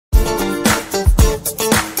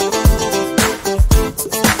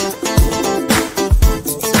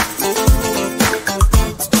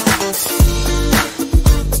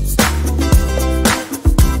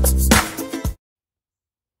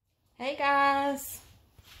guys,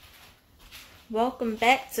 welcome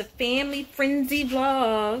back to Family Frenzy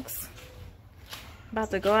Vlogs.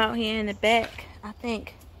 About to go out here in the back. I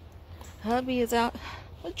think hubby is out.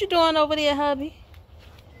 What you doing over there, hubby?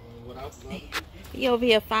 He over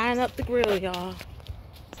here firing up the grill, y'all.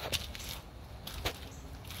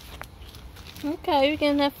 Okay, you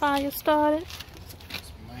getting that fire started?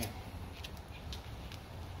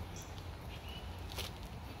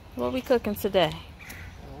 What we cooking today?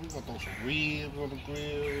 We're gonna throw some ribs on the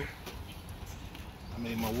grill. I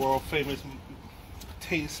made my world famous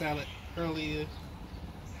potato salad earlier.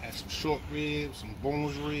 Had some short ribs, some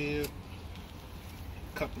boneless ribs,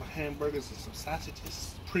 a couple of hamburgers and some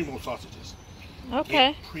sausages. Primo sausages.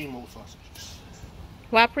 Okay. Primo sausages.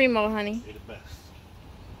 Why Primo, honey? They're the best.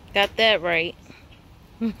 Got that right.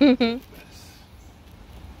 They're the best.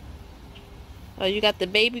 Oh, you got the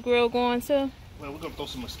baby grill going too? Well, we're gonna throw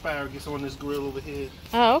some asparagus on this grill over here.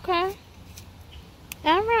 Oh, okay.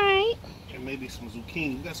 All right. And maybe some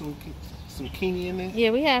zucchini. You got some zucchini in there? Yeah,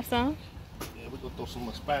 we have some. Yeah, we're gonna throw some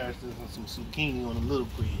asparagus and some zucchini on a little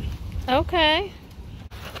grill. Okay.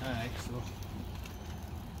 Alright, so.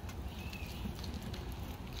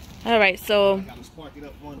 All right, so. I gotta spark it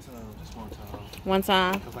up one time, just one time. One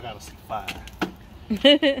time. Because I gotta see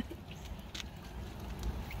fire.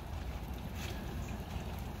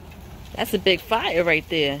 That's a big fire right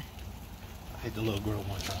there. I hit the little grill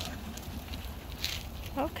one time.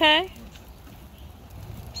 Okay.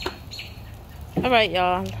 All right,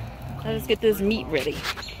 y'all. Let's get this meat ready.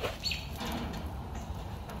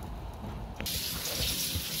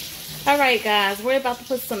 All right, guys. We're about to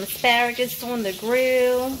put some asparagus on the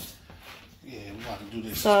grill. Yeah, we're about to do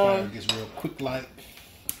this asparagus real quick like.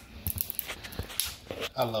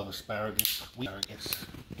 I love asparagus. Asparagus.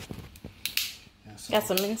 So, got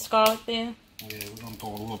some minced garlic there. Yeah, we're going to throw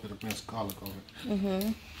a little bit of minced garlic on it.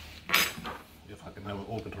 Mm-hmm. If I can never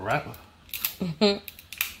open the wrapper. Mm-hmm.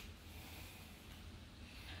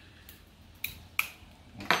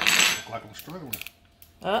 Look like I'm struggling.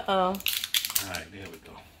 Uh-oh. Alright, there we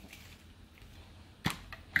go.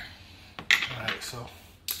 Alright, so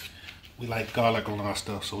we like garlic on our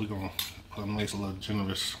stuff, so we're going to put a nice little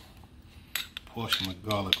generous portion of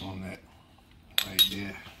garlic on that right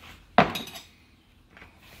there.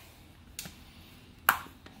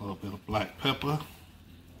 A little bit of black pepper.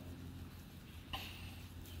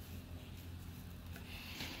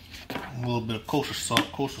 A little bit of kosher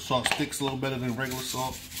salt. Kosher salt sticks a little better than regular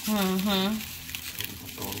salt. Mm-hmm. So we can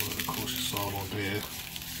throw a little bit of kosher salt on there.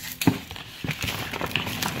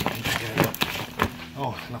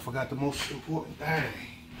 Oh, and I forgot the most important thing.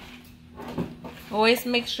 Always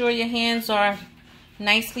make sure your hands are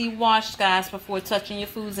nicely washed, guys, before touching your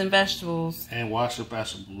foods and vegetables. And wash your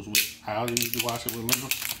vegetables with how you usually wash it with liquor.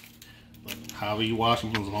 But however you wash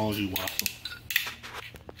them, as long as you wash them.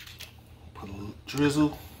 Put a little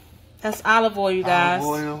drizzle. That's olive oil, you guys.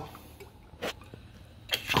 Olive oil.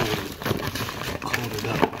 Coat it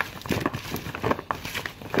up.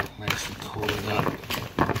 Nicely coat it up.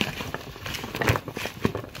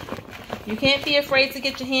 You can't be afraid to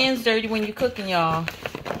get your hands dirty when you're cooking, y'all.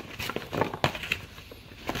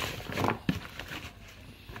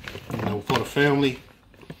 For the family,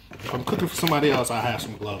 if I'm cooking for somebody else, I have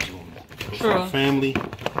some gloves on. But for the family,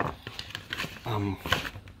 I'm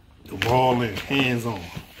raw and hands on.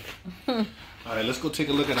 Alright, let's go take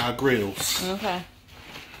a look at our grills. Okay.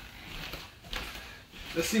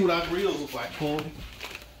 Let's see what our grills look like, Paul.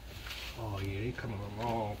 Oh yeah, they coming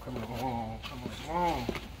along, coming along, coming along.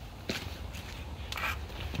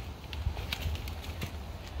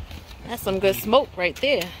 That's some good smoke right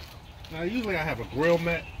there. Now usually I have a grill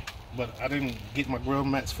mat, but I didn't get my grill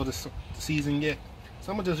mats for this season yet.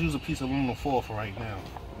 So I'm going to just use a piece of aluminum foil for right now.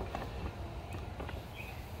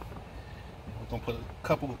 I'm going to put a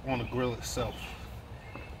couple on the grill itself.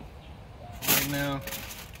 For right now.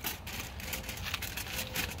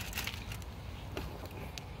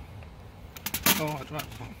 Oh, I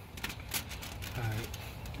dropped one. Alright.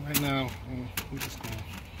 Right now, we're just going to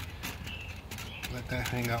let that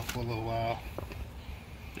hang out for a little while.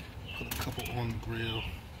 Put a couple on the grill.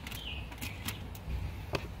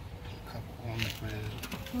 On the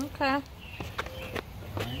grill. Okay.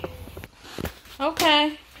 Alright.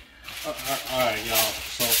 Okay. Alright, y'all.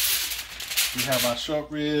 So we have our short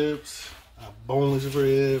ribs, our boneless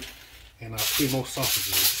rib, and our primo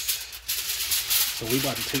sausages. So we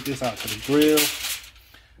about to take this out to the grill.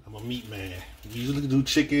 I'm a meat man. We usually do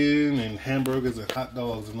chicken and hamburgers and hot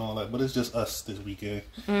dogs and all that, but it's just us this weekend.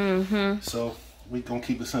 Mm-hmm. So we gonna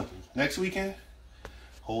keep it simple. Next weekend,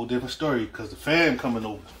 whole different story because the fam coming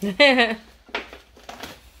over.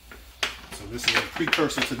 So this is a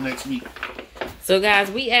precursor to next week. So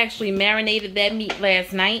guys, we actually marinated that meat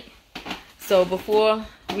last night. So before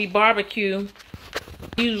we barbecue,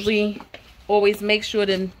 usually always make sure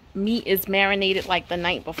the meat is marinated like the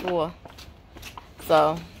night before.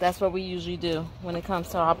 So that's what we usually do when it comes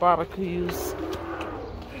to our barbecues.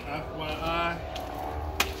 FYI,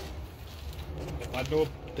 if I know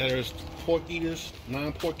there's pork eaters,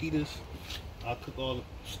 non-pork eaters, I'll cook all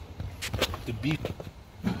the beef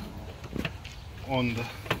on the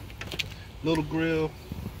little grill.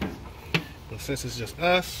 But since it's just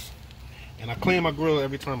us, and I clean my grill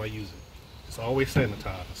every time I use it. It's always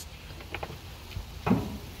sanitized.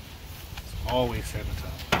 It's always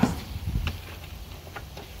sanitized.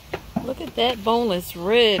 Look at that boneless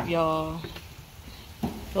rib, y'all.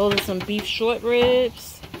 Those are some beef short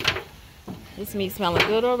ribs. This meat smelling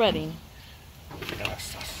good already.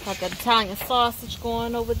 Got that Italian sausage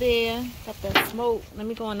going over there. Got that smoke. Let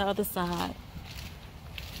me go on the other side.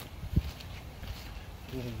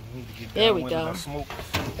 There we go.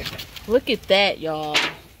 Look at that, y'all.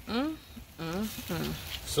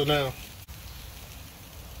 So now,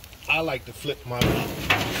 I like to flip my meat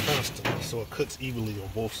constantly so it cooks evenly on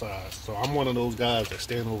both sides. So I'm one of those guys that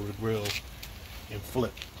stand over the grill and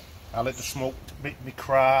flip. I let the smoke make me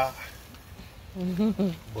cry.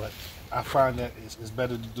 But I find that it's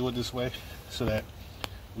better to do it this way so that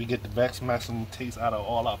we get the maximum taste out of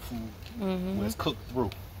all our food when it's cooked through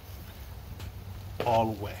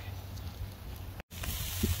all the way.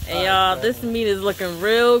 Hey y'all, this meat is looking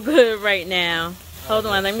real good right now. Hold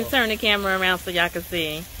on, let me turn the camera around so y'all can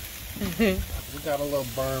see. We got a little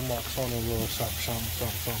burn marks on it, a little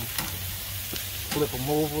something. Flip them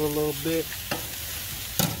over a little bit.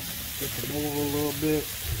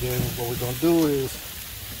 Then what we're gonna do is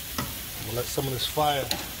I'm gonna let some of this fire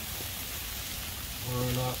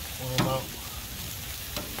burn up. I'm gonna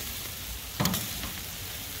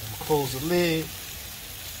close the lid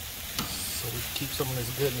so we can keep some of this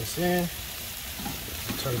goodness in.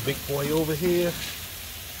 Turn the big boy over here.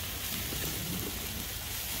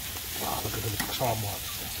 Wow, look at the char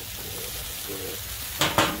marks. That's good.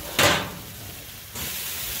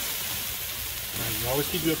 Now, you always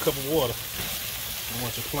keep your cup of water. You don't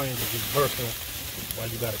want your flames to get bursting while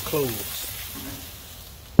you got it closed.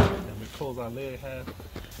 And we close our lid half.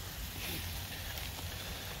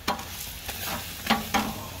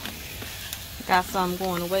 Got some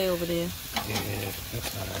going away over there. Yeah,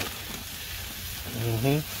 that's alright.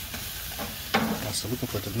 So we can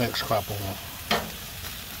put the next crop on.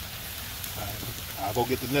 Alright, I'll go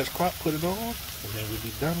get the next crop, put it on, and then we'll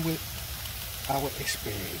be done with our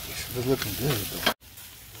experience. It's looking good though.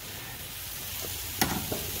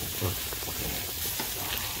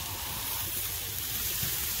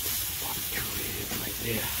 Right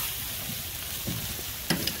there.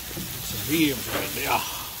 Some ribs right there.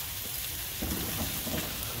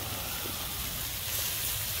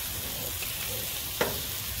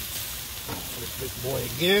 Big boy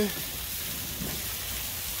again.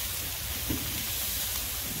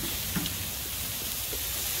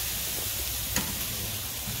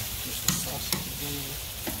 Just the sausage again.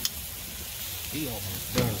 He almost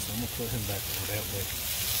done, so I'm gonna put him back over that way.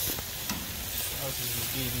 Sausage is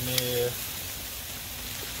getting there.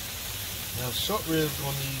 Now short ribs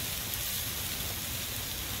gonna need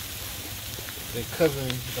their cousin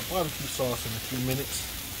the barbecue sauce in a few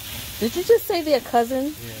minutes. Did you just say their cousin?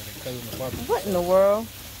 Yeah, their cousin the barbecue. What in the world?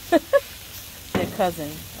 Their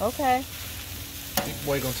cousin. Okay. Big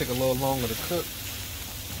boy gonna take a little longer to cook.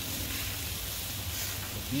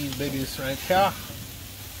 These babies right here.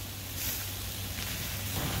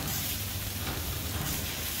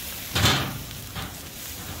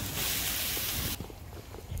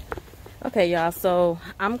 Okay, y'all. So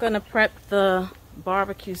I'm gonna prep the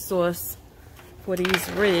barbecue sauce for these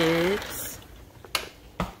ribs.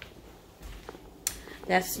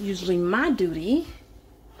 That's usually my duty.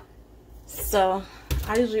 So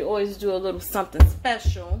I usually always do a little something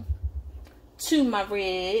special to my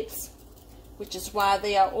ribs, which is why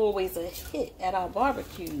they are always a hit at our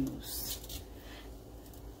barbecues.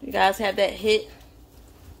 You guys have that hit,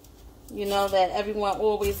 you know, that everyone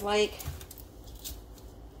always like?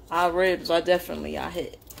 Our ribs are definitely a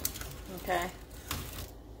hit. Okay.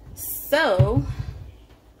 So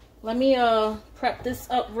let me prep this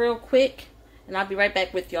up real quick. And I'll be right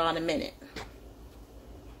back with y'all in a minute.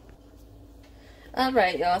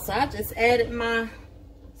 Alright, y'all. So I just added my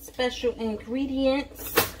special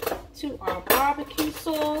ingredients to our barbecue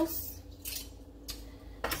sauce.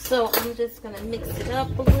 So I'm just going to mix it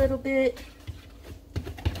up a little bit.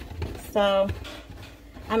 So,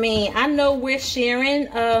 I mean, I know we're sharing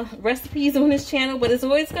recipes on this channel, but it's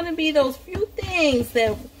always going to be those few things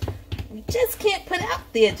that we just can't put out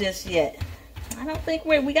there just yet. I don't think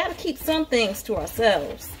we got to keep some things to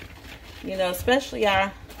ourselves. You know, especially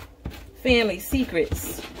our family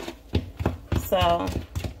secrets. So,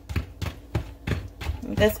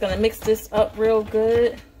 I'm just going to mix this up real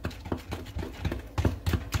good.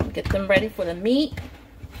 Get them ready for the meat.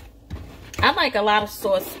 I like a lot of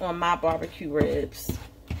sauce on my barbecue ribs.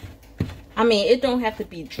 I mean, it don't have to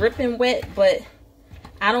be dripping wet, but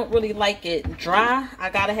I don't really like it dry. I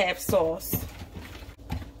gotta have sauce.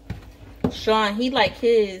 Sean, he like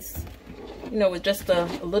his, you know, with just a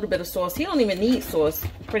little bit of sauce. He don't even need sauce,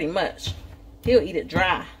 pretty much. He'll eat it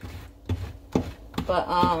dry. But,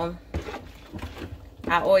 I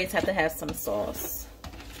always have to have some sauce.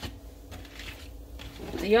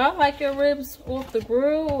 Do y'all like your ribs off the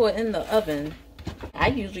grill or in the oven? I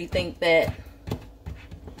usually think that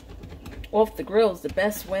off the grill is the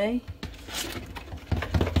best way.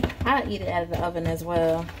 I eat it out of the oven as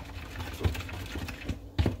well.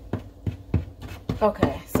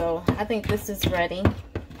 Okay, so I think this is ready.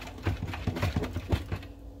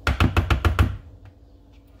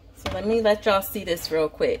 So let me let y'all see this real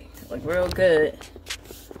quick. It look real good.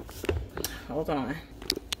 Hold on.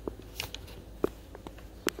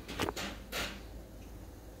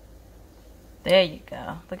 There you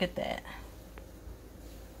go. Look at that.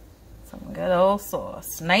 Some good old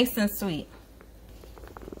sauce. Nice and sweet.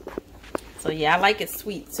 So yeah, I like it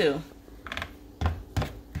sweet too.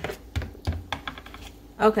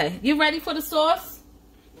 Okay, you ready for the sauce?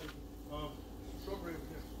 Short ribs,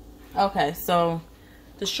 yes. Okay, so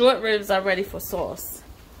the short ribs are ready for sauce.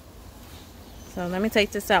 So let me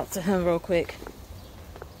take this out to him real quick.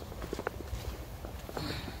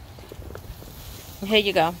 Here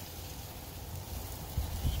you go.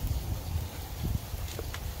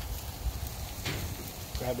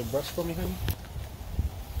 Grab the brush for me, honey.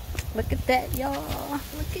 Look at that, y'all.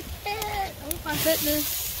 Look at that. Oh my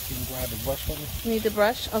goodness. You can grab the brush for me. You need the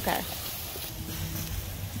brush? Okay.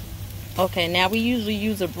 Okay, now we usually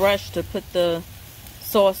use a brush to put the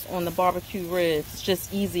sauce on the barbecue ribs. It's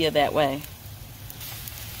just easier that way.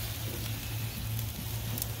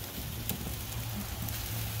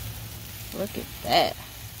 Look at that.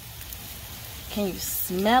 Can you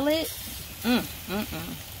smell it?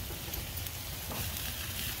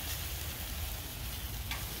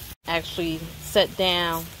 Actually sat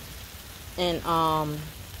down and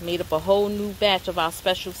made up a whole new batch of our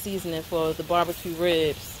special seasoning for the barbecue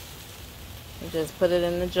ribs. And just put it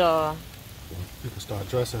in the jar. You can start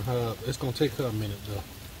dressing her up. It's gonna take her a minute though.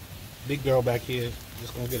 Big girl back here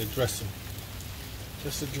just gonna get a dressing.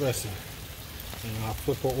 Just a dressing. And I'll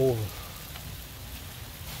flip her over.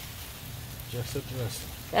 Just a dressing.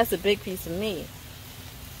 That's a big piece of meat.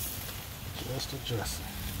 Just a dressing.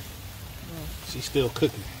 She's still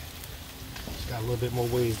cooking. She's got a little bit more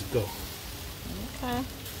ways to go. Okay.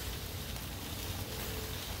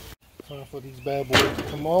 Time for these bad boys to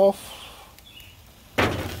come off.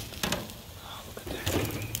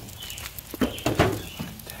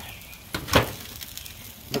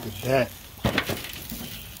 Look at that.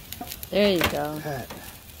 There you go.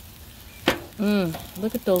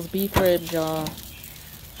 Look at those beef ribs, y'all.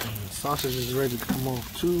 Sausage is ready to come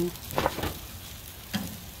off too.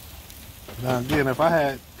 Now again, if I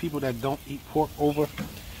had people that don't eat pork over,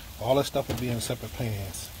 all that stuff would be in separate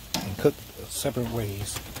pans and cooked separate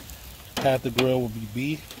ways. Half the grill would be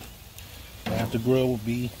beef, half the grill would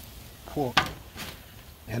be pork.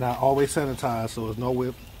 And I always sanitize, so there's no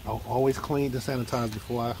whip. I'll always clean and sanitize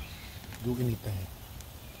before I do anything.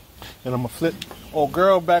 And I'm gonna flip old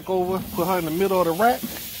girl back over, put her in the middle of the rack.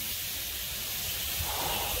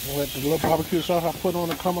 And let the little barbecue sauce I put on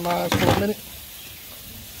it caramelize for a minute.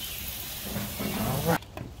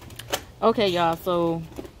 Okay, y'all, so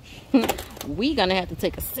we gonna have to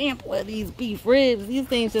take a sample of these beef ribs. These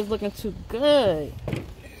things just looking too good.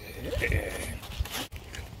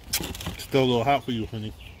 Still a little hot for you,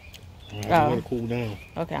 honey. I want to cool down.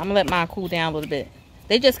 Okay, I'm gonna let mine cool down a little bit.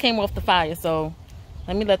 They just came off the fire, so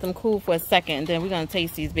let me let them cool for a second, and then we're gonna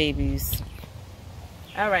taste these babies.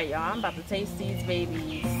 All right, y'all, I'm about to taste these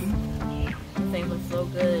babies. This thing looks so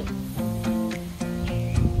good.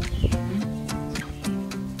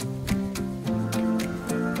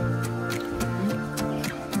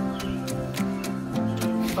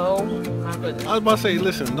 Oh my goodness. I was about to say,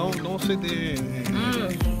 listen, don't sit there and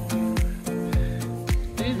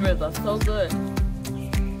These ribs are so good.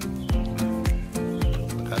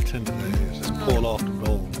 Look how tender that is. Just pull off the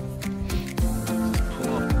bone. Just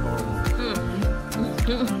pull off the bone.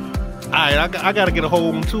 Alright, I gotta get a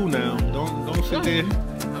whole one too now. Don't sit there.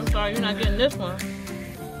 I'm sorry, you're not getting this one.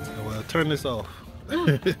 Well, turn this off.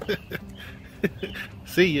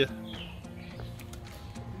 See ya.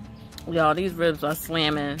 Y'all, these ribs are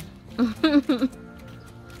slamming.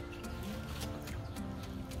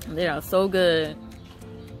 They are so good.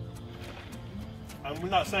 We're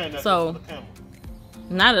not saying that so, for the camera.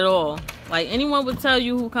 Not at all. Like anyone would tell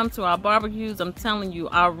you who come to our barbecues, I'm telling you,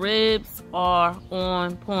 our ribs are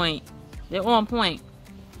on point. They're on point.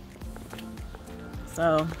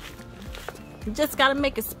 So, you just gotta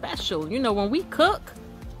make it special. You know, when we cook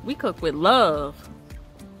with love.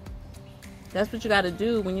 That's what you gotta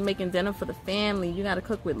do when you're making dinner for the family. You gotta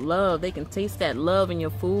cook with love. They can taste that love in your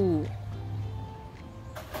food.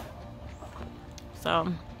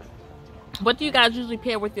 So, what do you guys usually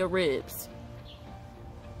pair with your ribs?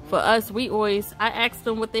 For us, I ask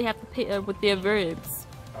them what they have to pair with their ribs.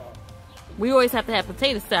 We always have to have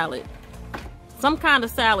potato salad. Some kind of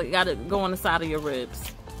salad gotta go on the side of your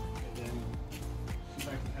ribs. And then you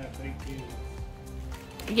like to have baked beans.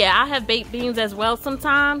 Yeah, I have baked beans as well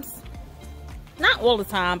sometimes. Not all the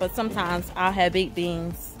time, but sometimes I'll have baked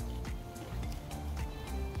beans.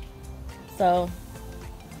 So.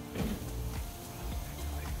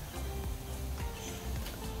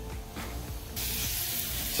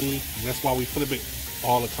 See, and that's why we flip it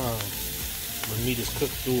all the time. The meat is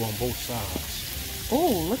cooked through on both sides.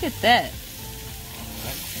 Oh, look at that.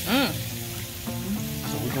 Right.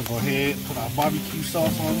 So we're going to go ahead and put our barbecue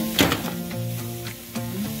sauce on it.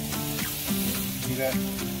 See that?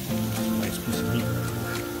 Nice piece of meat.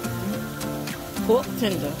 Pork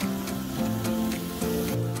tender.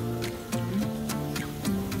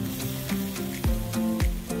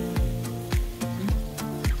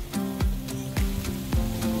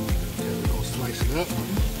 Slice it up.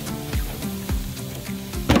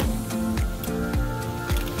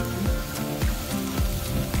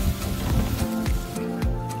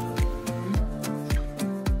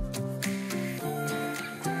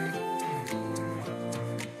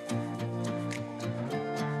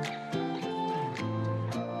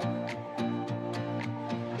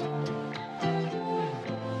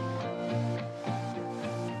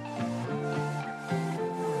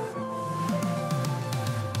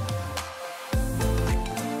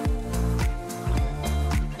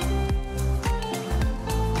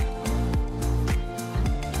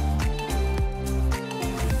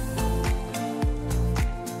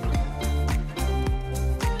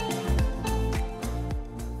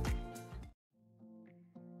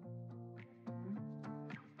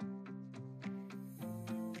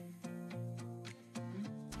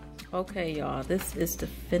 Okay, y'all, this is the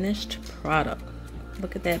finished product.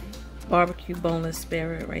 Look at that barbecue boneless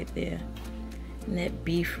spare right there. And that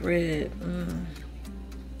beef rib.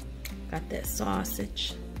 Got that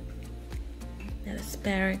sausage, that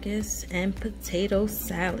asparagus, and potato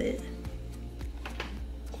salad.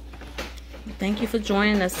 Thank you for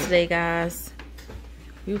joining us today, guys.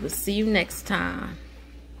 We will see you next time.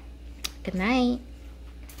 Good night.